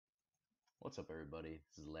What's up, everybody?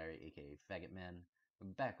 This is Larry, aka Faggot Man.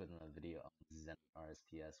 I'm back with another video on Zenyte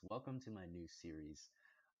RSPS. Welcome to my new series.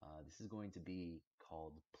 This is going to be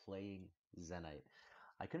called Playing Zenyte.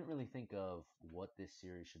 I couldn't really think of what this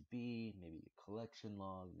series should be. Maybe a collection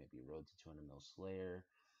log, maybe a road to 200 mil Slayer,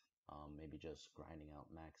 maybe just grinding out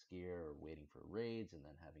max gear or waiting for raids and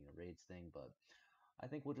then having a raids thing. But I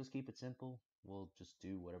think we'll just keep it simple. We'll just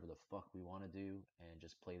do whatever the fuck we want to do and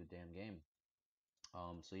just play the damn game.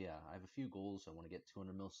 So yeah, I have a few goals. I want to get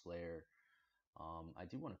 200 mil Slayer. I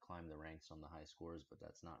do want to climb the ranks on the high scores, but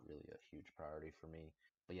that's not really a huge priority for me.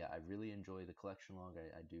 But yeah, I really enjoy the collection log.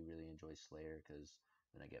 I do really enjoy Slayer because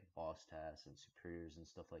then I get boss tasks and superiors and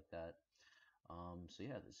stuff like that. So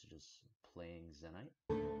yeah, this is just playing Zenyte.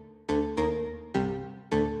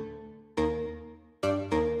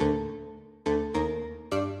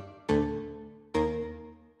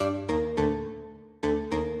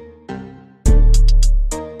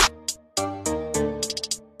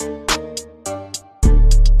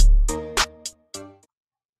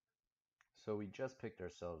 So we just picked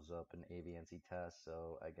ourselves up an AVNC test,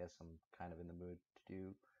 so I guess I'm kind of in the mood to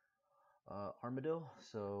do Armadillo.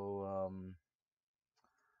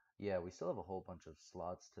 Yeah, we still have a whole bunch of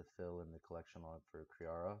slots to fill in the collection log for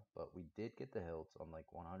Kriara, but we did get the hilt on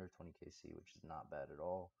like 120 KC, which is not bad at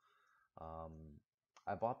all. Um,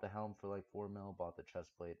 I bought the helm for like 4 mil, bought the chest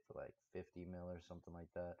plate for like 50 mil or something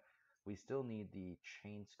like that. We still need the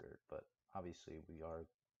chain skirt, but obviously we are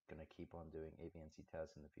gonna keep on doing AVNC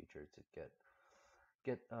tests in the future to get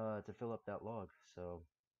to fill up that log. So,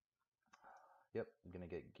 yep, I'm gonna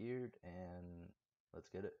get geared and let's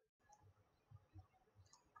get it.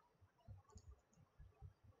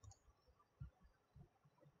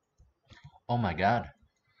 Oh my god.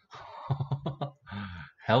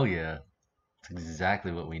 Hell yeah. It's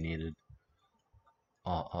exactly what we needed.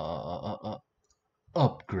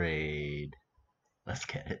 Upgrade. Let's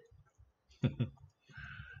get it.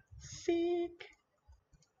 Sick.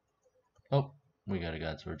 Oh, we got a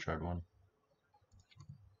God Sword Shard one.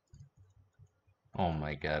 Oh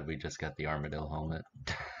my god, we just got the Armadillo helmet.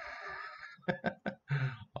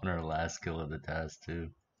 On our last kill of the task, too.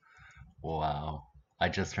 Wow. I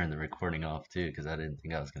just turned the recording off, too, because I didn't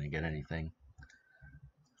think I was going to get anything.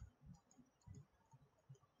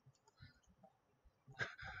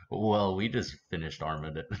 Well, we just finished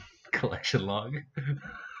Armadillo collection log.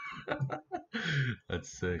 That's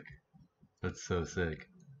sick. That's so sick.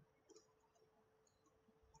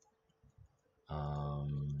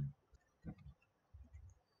 Um.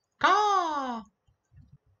 Ah!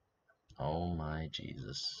 Oh my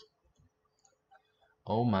Jesus.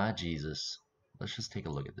 Oh my Jesus. Let's just take a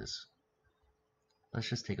look at this. Let's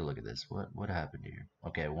just take a look at this. What happened here?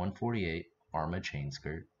 Okay, 148 Arma chain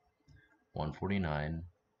skirt. 149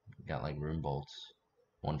 got like rune bolts.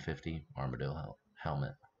 150 Armadillo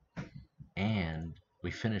helmet. And we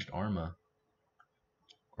finished Arma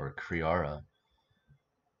or Kriara.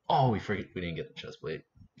 Oh, we didn't get the chest plate.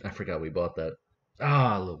 I forgot we bought that.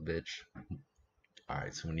 Ah, little bitch.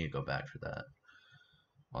 Alright, so we need to go back for that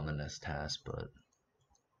on the next task, but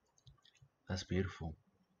that's beautiful.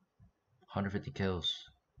 150 kills.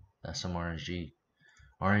 That's some RNG.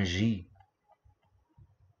 RNG.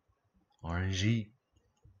 RNG.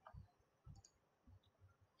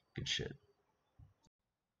 Good shit.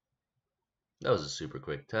 That was a super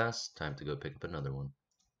quick task. Time to go pick up another one.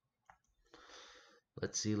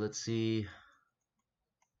 Let's see.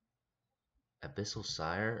 Abyssal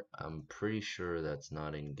Sire? I'm pretty sure that's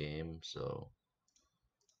not in game, so.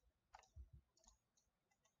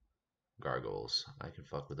 Gargoyles. I can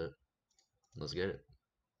fuck with it. Let's get it.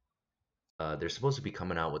 They're supposed to be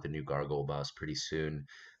coming out with a new Gargoyle boss pretty soon.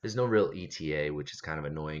 There's no real ETA, which is kind of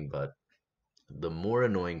annoying, but the more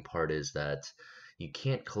annoying part is that you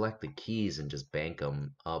can't collect the keys and just bank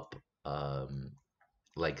them up,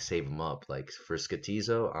 like save them up. Like for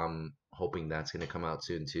Skatizo, I'm hoping that's gonna come out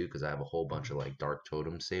soon too, because I have a whole bunch of like Dark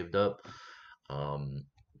Totems saved up. Um,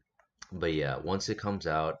 but yeah, once it comes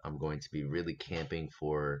out, I'm going to be really camping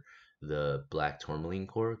for the Black Tourmaline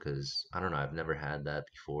core, because I don't know, I've never had that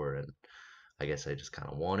before, and I guess I just kind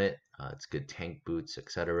of want it. It's good tank boots,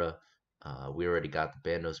 etc. We already got the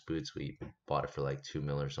Bandos boots. We bought it for like 2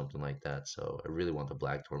 mil or something like that. So I really want the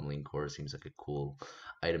Black Tourmaline core. Seems like a cool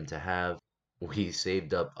item to have. We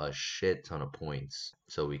saved up a shit ton of points,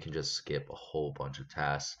 so we can just skip a whole bunch of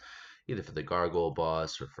tasks, either for the Gargoyle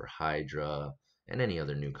boss or for Hydra and any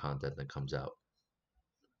other new content that comes out.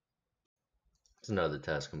 It's another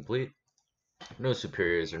task complete. No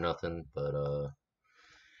superiors or nothing, but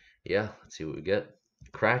yeah, let's see what we get.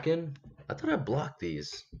 Kraken? I thought I blocked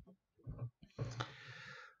these.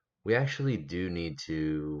 We actually do need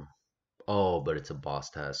to Oh, but it's a boss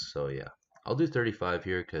task, so yeah. I'll do 35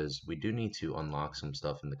 here because we do need to unlock some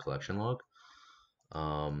stuff in the collection log.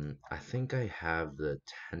 I think I have the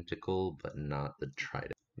tentacle, but not the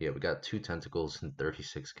trident. Yeah, we got 2 tentacles and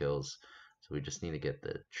 36 kills, so we just need to get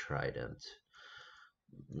the trident.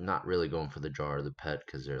 Not really going for the jar or the pet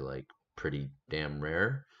because they're like pretty damn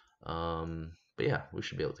rare. But yeah, we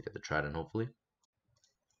should be able to get the trident hopefully.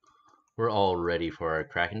 We're all ready for our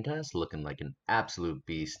Kraken test, looking like an absolute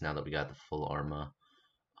beast now that we got the full armor.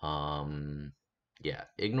 Um, yeah,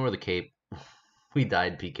 ignore the cape. We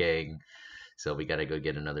died PKing, so we gotta go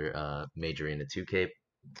get another major into 2 cape.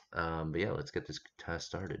 But yeah, let's get this test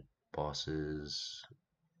started. Bosses,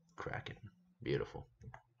 Kraken. Beautiful.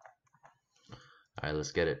 Alright,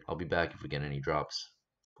 let's get it. I'll be back if we get any drops.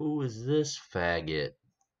 Who is this faggot?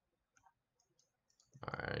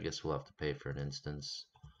 Alright, I guess we'll have to pay for an instance.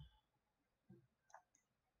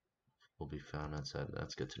 Will be found outside.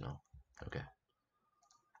 That's good to know. Okay.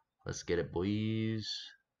 Let's get it, boys.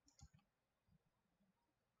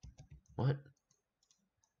 What?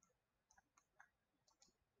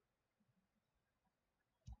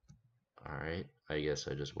 Alright, I guess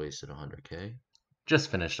I just wasted 100k.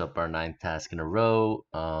 Just finished up our 9th task in a row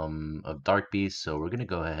of Dark Beast, so we're gonna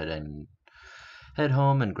go ahead and head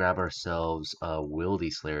home and grab ourselves a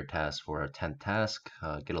Wildy Slayer task for our 10th task.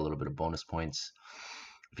 Get a little bit of bonus points.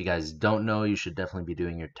 If you guys don't know, you should definitely be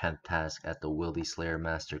doing your 10th task at the Wildy Slayer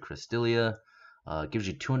Master Cristelia. Gives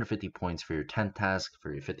you 250 points for your 10th task.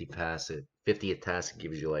 For your 50th task, it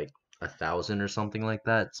gives you like 1,000 or something like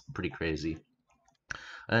that. It's pretty crazy.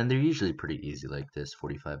 And they're usually pretty easy like this,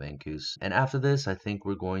 45 Ankus. And after this, I think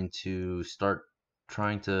we're going to start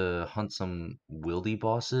trying to hunt some wildy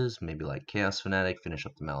bosses, maybe like Chaos Fanatic, finish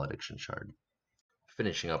up the Malediction Shard.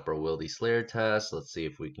 Finishing up our Wildy Slayer test, let's see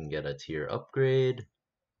if we can get a tier upgrade.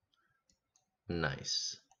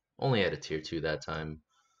 Nice. Only had a tier 2 that time.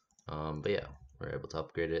 But yeah, we're able to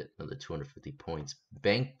upgrade it. Another 250 points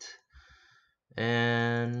banked.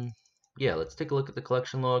 And yeah, let's take a look at the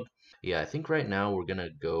collection log. Yeah, I think right now we're gonna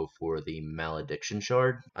go for the Malediction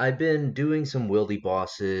Shard. I've been doing some wildy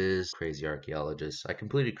bosses, Crazy Archaeologist. I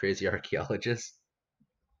completed Crazy Archaeologist.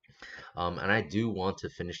 And I do want to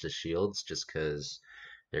finish the shields just because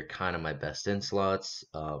they're kind of my best in slots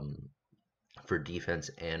for defense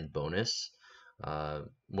and bonus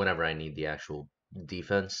whenever I need the actual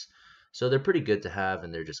defense. So they're pretty good to have,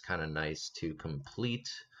 and they're just kind of nice to complete.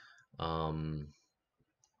 Um,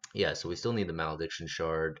 yeah, so we still need the Malediction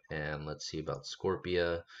Shard, and let's see about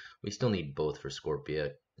Scorpia. We still need both for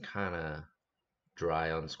Scorpia. Kind of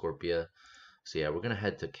dry on Scorpia. So yeah, we're going to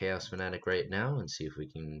head to Chaos Fanatic right now and see if we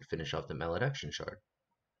can finish off the Malediction Shard.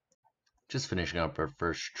 Just finishing up our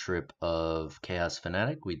first trip of Chaos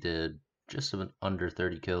Fanatic. We did just under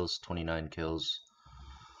 30 kills, 29 kills.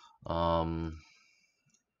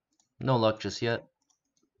 No luck just yet,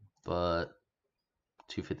 but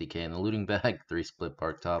 250k in the looting bag, 3 split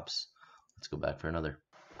park tops. Let's go back for another.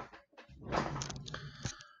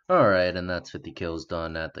 Alright, and that's 50 kills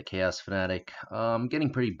done at the Chaos Fanatic. I'm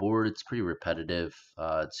getting pretty bored. It's pretty repetitive.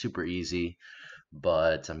 It's super easy,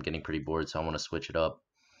 but I'm getting pretty bored, so I want to switch it up.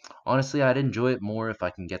 Honestly, I'd enjoy it more if I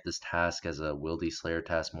can get this task as a Wildy Slayer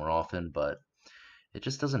task more often, but it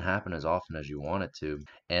just doesn't happen as often as you want it to.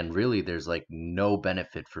 And really, there's like no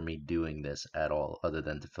benefit for me doing this at all other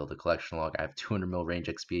than to fill the collection log. I have 200 mil range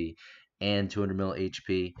XP and 200 mil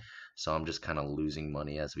HP, so I'm just kind of losing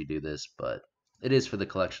money as we do this, but it is for the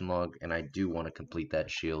collection log, and I do want to complete that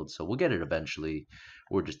shield, so we'll get it eventually.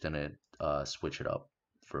 We're just going to switch it up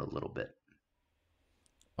for a little bit.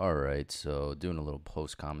 All right, so doing a little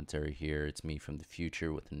post commentary here. It's me from the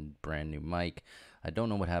future with a brand new mic. I don't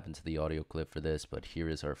know what happened to the audio clip for this, but here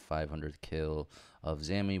is our 500th kill of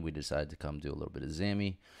Zenyte. We decided to come do a little bit of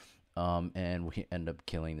Zenyte, and we end up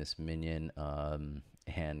killing this minion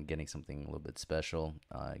and getting something a little bit special.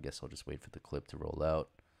 I guess I'll just wait for the clip to roll out.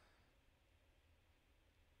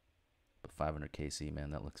 But 500 KC,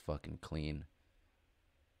 man, that looks fucking clean.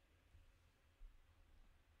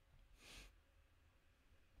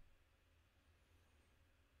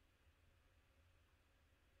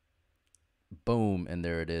 Boom, and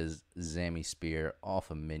there it is. Zenyte Spear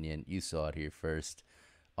off a minion. You saw it here first.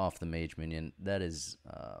 Off the mage minion. That is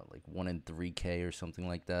like 1 in 3k or something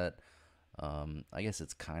like that. I guess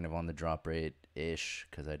it's kind of on the drop rate ish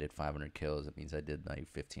because I did 500 kills. It means I did like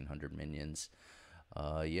 1,500 minions.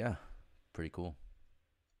 Yeah, pretty cool.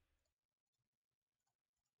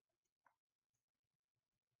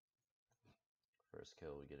 First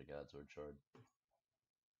kill, we get a Godsword Shard.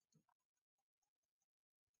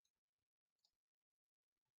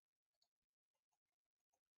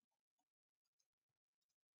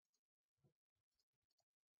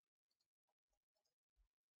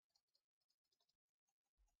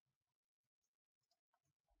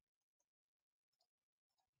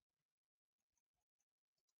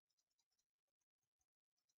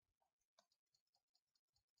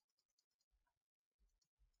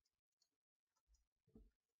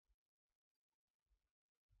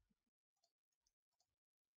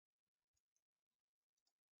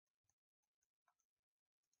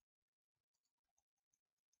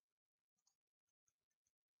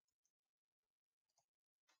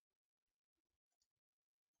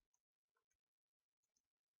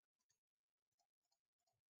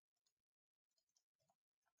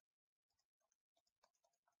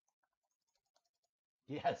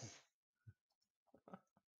 Yes.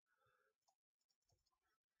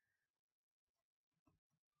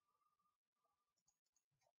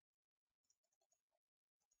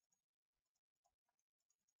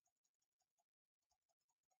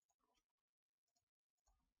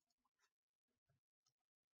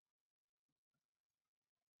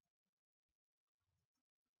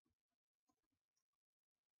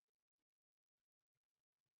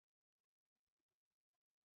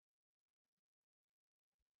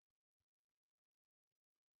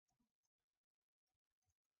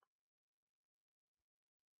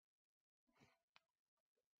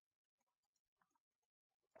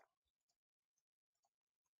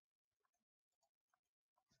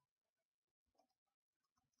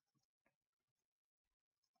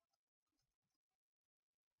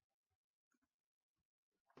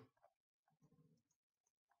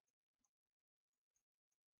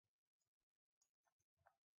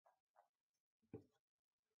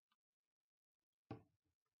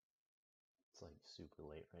 It's like super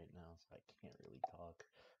late right now, so I can't really talk.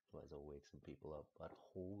 Otherwise, I'll wake some people up. But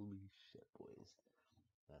holy shit, boys.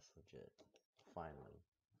 That's legit. Finally,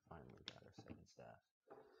 finally got our second staff.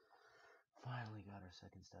 Finally got our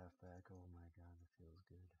second staff back. Oh my god, it feels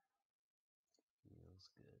good. Feels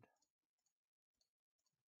good.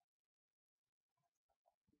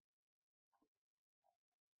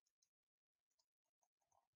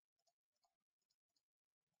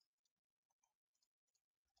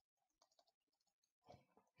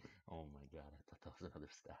 Oh my god, I thought that was another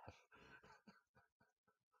staff.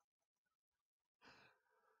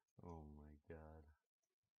 Oh my god.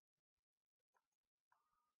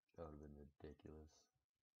 That would have been ridiculous.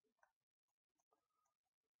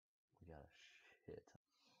 We got a shit.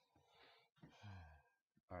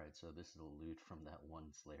 Alright, so this is the loot from that one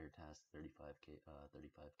Slayer task, 35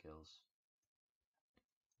 kills.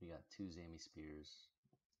 We got 2 Zamy Spears.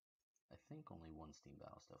 I think only 1 Steam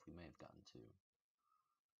Battle stuff. We may have gotten 2.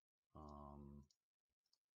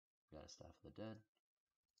 We got a Staff of the Dead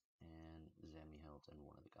and Zamy Hilt and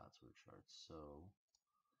one of the Godsword shards. So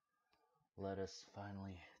let us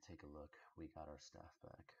finally take a look. We got our staff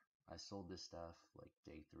back. I sold this staff like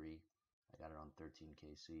day 3. I got it on 13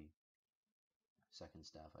 KC. Second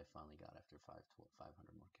staff I finally got after 500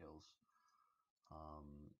 more kills.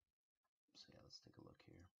 So yeah, let's take a look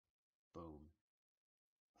here. Boom.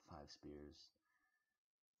 5 spears.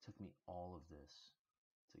 Took me all of this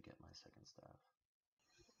to get my second staff.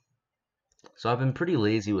 So I've been pretty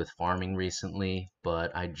lazy with farming recently,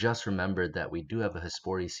 but I just remembered that we do have a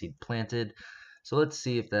Hespori seed planted. So let's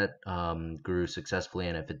see if that grew successfully,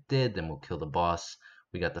 and if it did, then we'll kill the boss.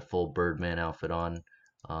 We got the full Birdman outfit on.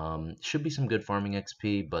 Should be some good farming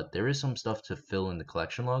XP, but there is some stuff to fill in the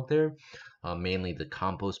collection log there. Mainly the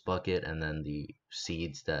compost bucket and then the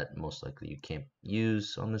seeds that most likely you can't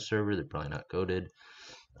use on the server. They're probably not coded.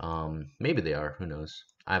 Maybe they are, who knows.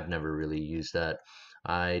 I've never really used that.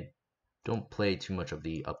 I don't play too much of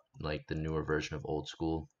the like the newer version of old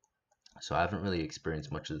school, so I haven't really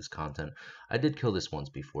experienced much of this content. I did kill this once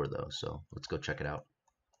before though, so let's go check it out.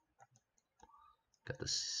 Got the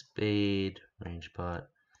spade, range pot,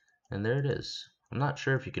 and there it is. I'm not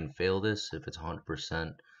sure if you can fail this, if it's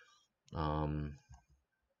 100%.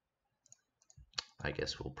 I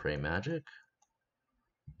guess we'll pray magic.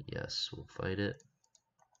 Yes, we'll fight it.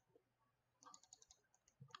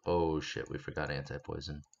 Oh shit, we forgot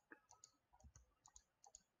anti-poison.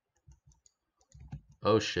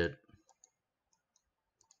 Oh shit.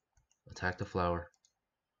 Attack the flower.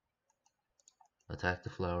 Attack the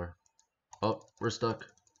flower. Oh, we're stuck.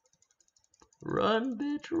 Run,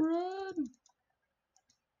 bitch, run!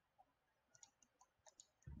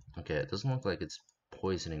 Okay, it doesn't look like it's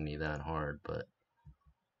poisoning me that hard, but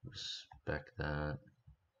respect that.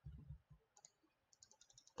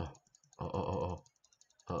 Oh, oh.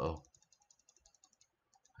 Uh-oh.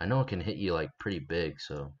 I know it can hit you like pretty big,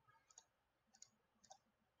 so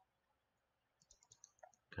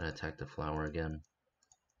gotta attack the flower again.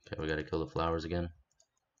 Okay, we gotta kill the flowers again.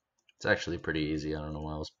 It's actually pretty easy. I don't know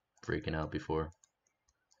why I was freaking out before.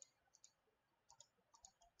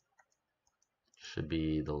 Should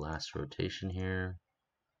be the last rotation here.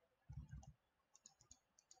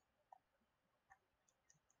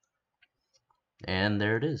 And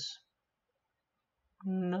there it is.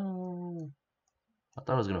 No. I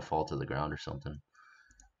thought it was gonna fall to the ground or something.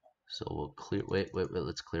 So we'll clear, wait,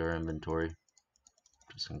 let's clear our inventory.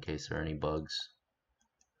 Just in case there are any bugs.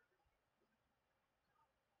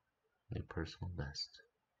 New personal best.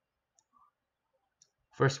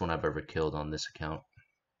 First one I've ever killed on this account.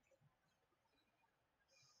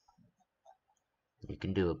 You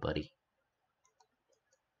can do it, buddy.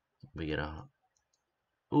 We get a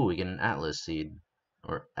Ooh, we get an Atlas seed.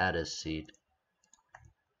 Or Attis seed.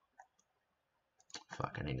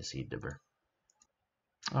 Fuck, I need a seed dipper.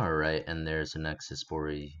 Alright, and there's an Nexus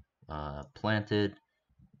Spori planted.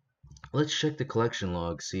 Let's check the collection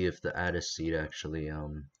log, see if the Attis seed actually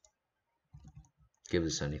gives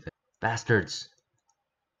us anything. Bastards!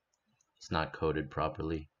 It's not coded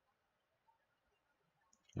properly.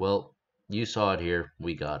 Well, you saw it here,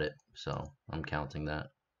 we got it, so I'm counting that.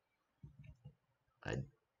 I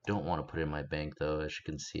don't want to put it in my bank though. As you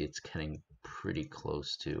can see, it's getting pretty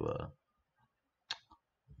close to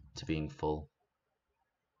being full.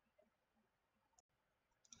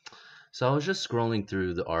 So I was just scrolling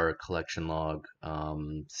through our collection log,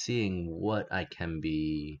 seeing what I can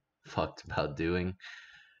be fucked about doing.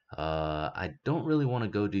 I don't really want to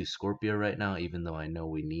go do Scorpio right now, even though I know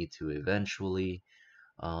we need to eventually.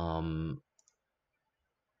 Um,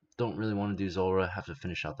 don't really want to do Zora. Have to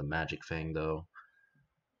finish out the Magic Fang though.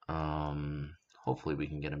 Um, hopefully we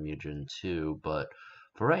can get a Mudgeon too, but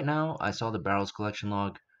for right now, I saw the barrels collection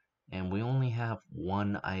log, and we only have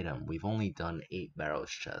one item. We've only done 8 barrels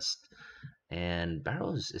chest, and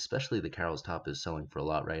barrels, especially the Carol's Top, is selling for a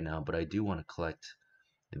lot right now. But I do want to collect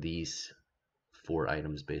these 4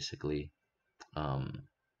 items basically, um,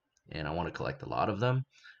 and I want to collect a lot of them,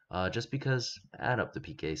 just because add up the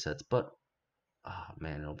PK sets. But oh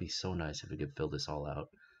man, it'll be so nice if we could fill this all out.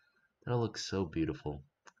 That'll look so beautiful.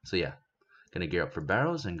 So yeah, gonna gear up for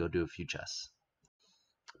barrows and go do a few chests.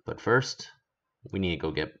 But first, we need to go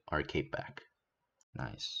get our cape back.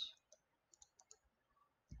 Nice.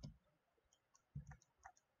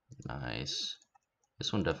 Nice.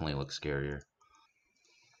 This one definitely looks scarier.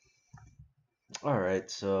 Alright,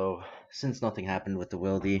 so since nothing happened with the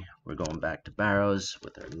Wildy, we're going back to barrows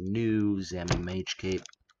with our new Zammy Mage cape.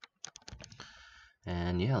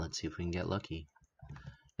 And yeah, let's see if we can get lucky.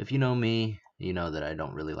 If you know me, you know that I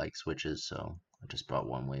don't really like switches, so I just brought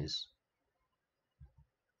one ways.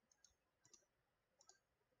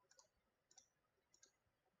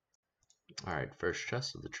 Alright, first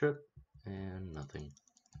chest of the trip, and nothing.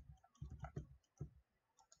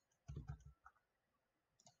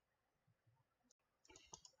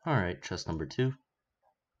 Alright, chest number 2.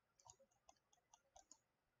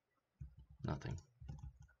 Nothing.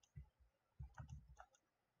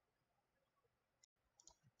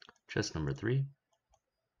 Chest number 3.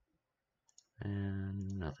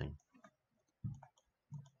 And nothing.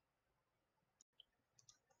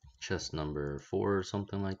 Chest number 4 or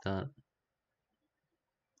something like that.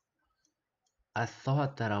 I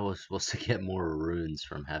thought that I was supposed to get more runes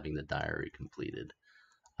from having the diary completed.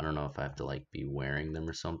 I don't know if I have to like be wearing them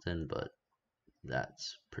or something, but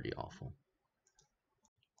that's pretty awful.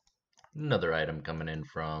 Another item coming in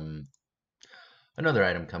from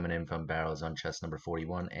barrels on chest number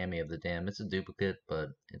 41, Ami of the Dam. It's a duplicate, but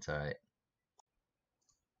it's alright.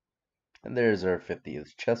 And there's our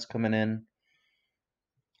 50th chest coming in.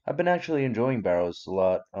 I've been actually enjoying barrels a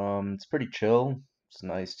lot. It's pretty chill. It's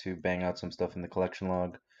nice to bang out some stuff in the collection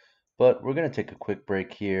log. But we're gonna take a quick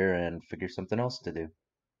break here and figure something else to do.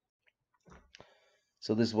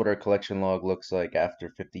 So this is what our collection log looks like after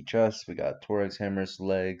 50 chests. We got Torag's hammers,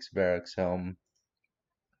 legs, Varric's helm,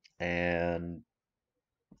 and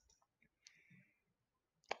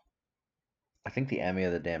I think the Ami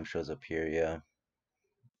of the Dam shows up here, yeah.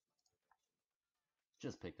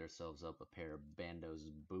 Just picked ourselves up a pair of Bando's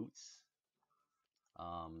boots.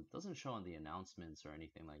 Doesn't show on the announcements or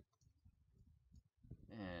anything like.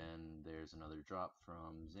 And there's another drop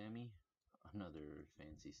from Zammy. Another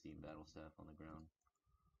fancy Steam Battle Staff on the ground.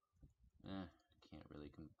 Can't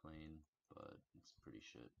really complain, but it's pretty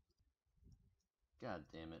shit. God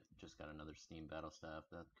damn it, just got another Steam Battle Staff.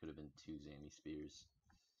 That could have been 2 Zammy Spears.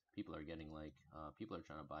 People are getting like, people are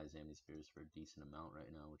trying to buy Zammy Spears for a decent amount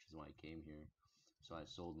right now, which is why I came here. So I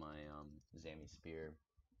sold my Zammy Spear,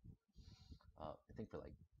 I think for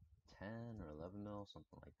like 10 or 11 mil,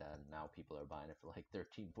 something like that. And now people are buying it for like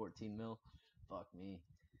 13, 14 mil. Fuck me.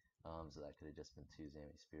 So that could have just been 2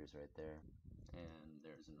 Zammy Spears right there. And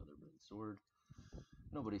there's another red sword.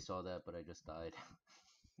 Nobody saw that, but I just died.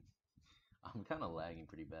 I'm kind of lagging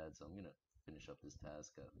pretty bad, so I'm gonna finish up this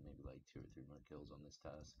task. Maybe like 2 or 3 more kills on this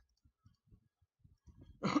task.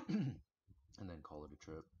 And then call it a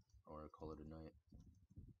trip, or call it a night.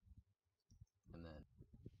 And then,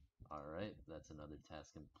 alright, that's another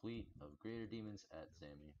task complete of Greater Demons at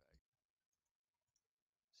Zammy.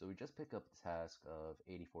 So we just picked up the task of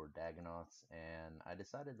 84 Dagonauts, and I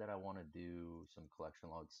decided that I want to do some collection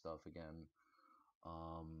log stuff again.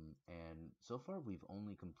 And so far we've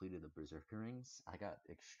only completed the Berserker rings. I got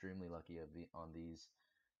extremely lucky on these.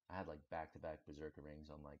 I had like back-to-back Berserker rings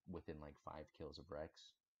on like within like 5 kills of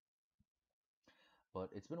Rex. But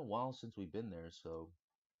it's been a while since we've been there, so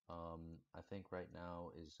I think right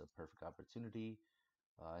now is a perfect opportunity.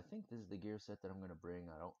 I think this is the gear set that I'm going to bring.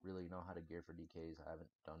 I don't really know how to gear for DKs. I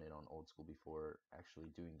haven't done it on old school before.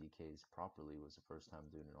 Actually, doing DKs properly was the first time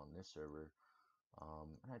doing it on this server.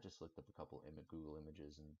 And I just looked up a couple Google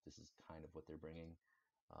images, and this is kind of what they're bringing.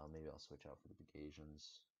 Maybe I'll switch out for the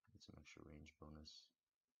Bagations, get some extra range bonus.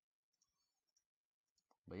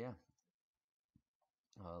 But yeah,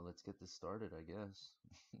 let's get this started, I guess.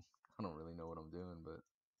 I don't really know what I'm doing, but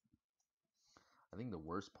I think the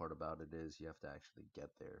worst part about it is you have to actually get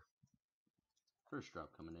there. First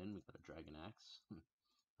drop coming in, we got a Dragon Axe.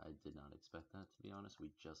 I did not expect that, to be honest.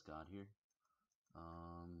 We just got here.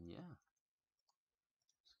 Yeah.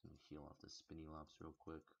 Just gonna heal off the Spinny Lops real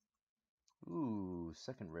quick. Ooh,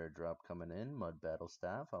 second rare drop coming in, Mud Battle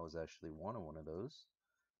Staff. I was actually wanting one of those.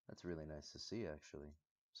 That's really nice to see, actually.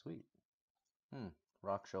 Sweet.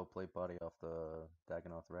 Rock Shell Plate Body off the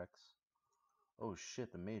Dagonoth Rex. Oh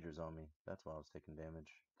shit, the Major's on me. That's why I was taking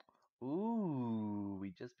damage. Ooh, we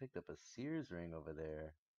just picked up a Sears ring over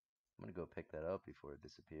there. I'm gonna go pick that up before it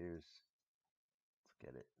disappears.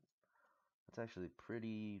 Let's get it. That's actually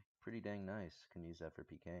pretty dang nice. Can use that for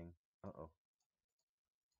PKing. Uh-oh.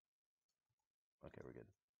 Okay, we're good.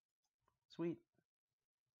 Sweet.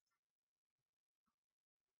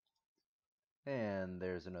 And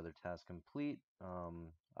there's another task complete.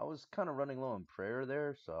 I was kind of running low on prayer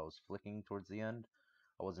there, so I was flicking towards the end.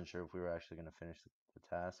 I wasn't sure if we were actually going to finish the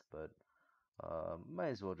task, but might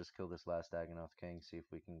as well just kill this last Dagonoth King, see if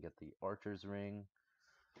we can get the Archer's Ring.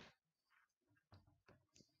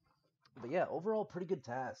 But yeah, overall, pretty good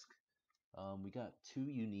task. We got 2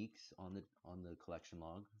 uniques on the collection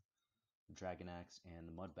log, Dragon Axe and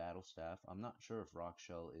the Mud Battle Staff. I'm not sure if Rock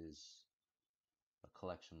Shell is a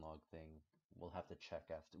collection log thing. We'll have to check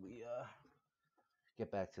after we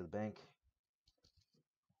get back to the bank.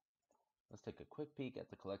 Let's take a quick peek at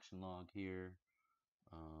the collection log here.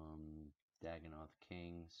 Dagonoth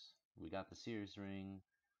Kings. We got the Sears Ring,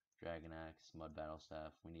 Dragon Axe, Mud Battle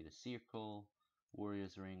Staff. We need a Circle,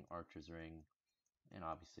 Warrior's Ring, Archer's Ring, and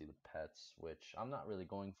obviously the pets, which I'm not really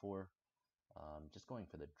going for. Just going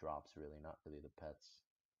for the drops, really, not really the pets.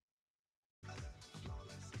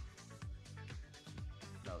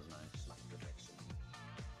 That was nice.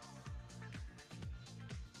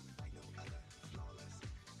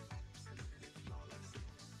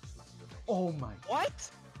 Oh my.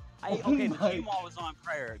 What? Okay, the Gmaul was on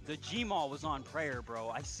prayer. The Gmaul was on prayer, bro.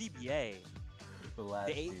 I CBA. The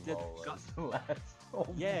last Gmaul was the last. Oh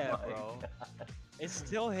yeah, my bro. God. It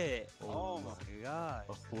still hit. Oh my god.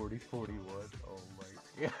 A 40-41. Oh my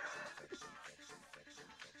god.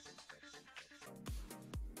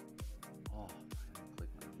 Oh, I didn't click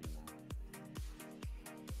my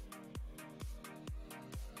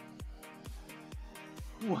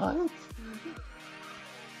Gmaul. What?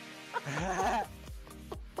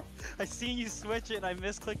 I seen you switch it and I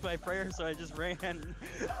misclicked my prayer, so I just ran.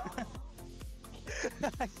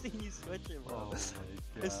 I seen you switch it, bro. Oh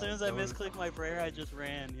as soon as I misclicked my prayer, I just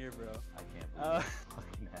ran here, bro. I can't believe that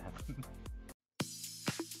fucking happened.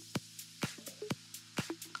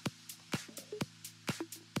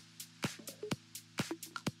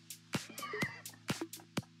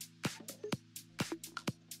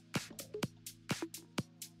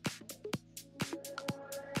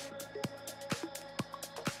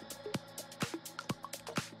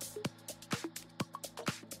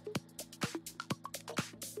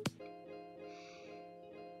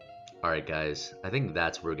 Alright guys, I think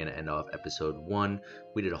that's where we're going to end off episode 1.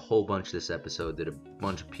 We did a whole bunch this episode, did a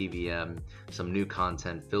bunch of PVM, some new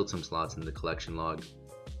content, filled some slots in the collection log.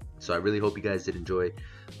 So I really hope you guys did enjoy.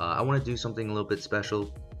 I want to do something a little bit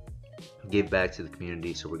special, give back to the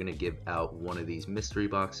community, so we're going to give out one of these mystery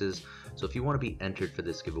boxes. So if you want to be entered for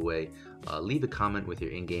this giveaway, leave a comment with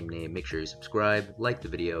your in-game name, make sure you subscribe, like the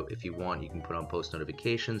video. If you want, you can put on post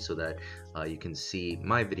notifications so that you can see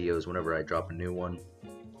my videos whenever I drop a new one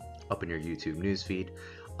up in your YouTube newsfeed.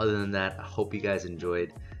 Other than that, I hope you guys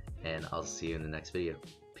enjoyed, and I'll see you in the next video.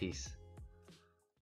 Peace.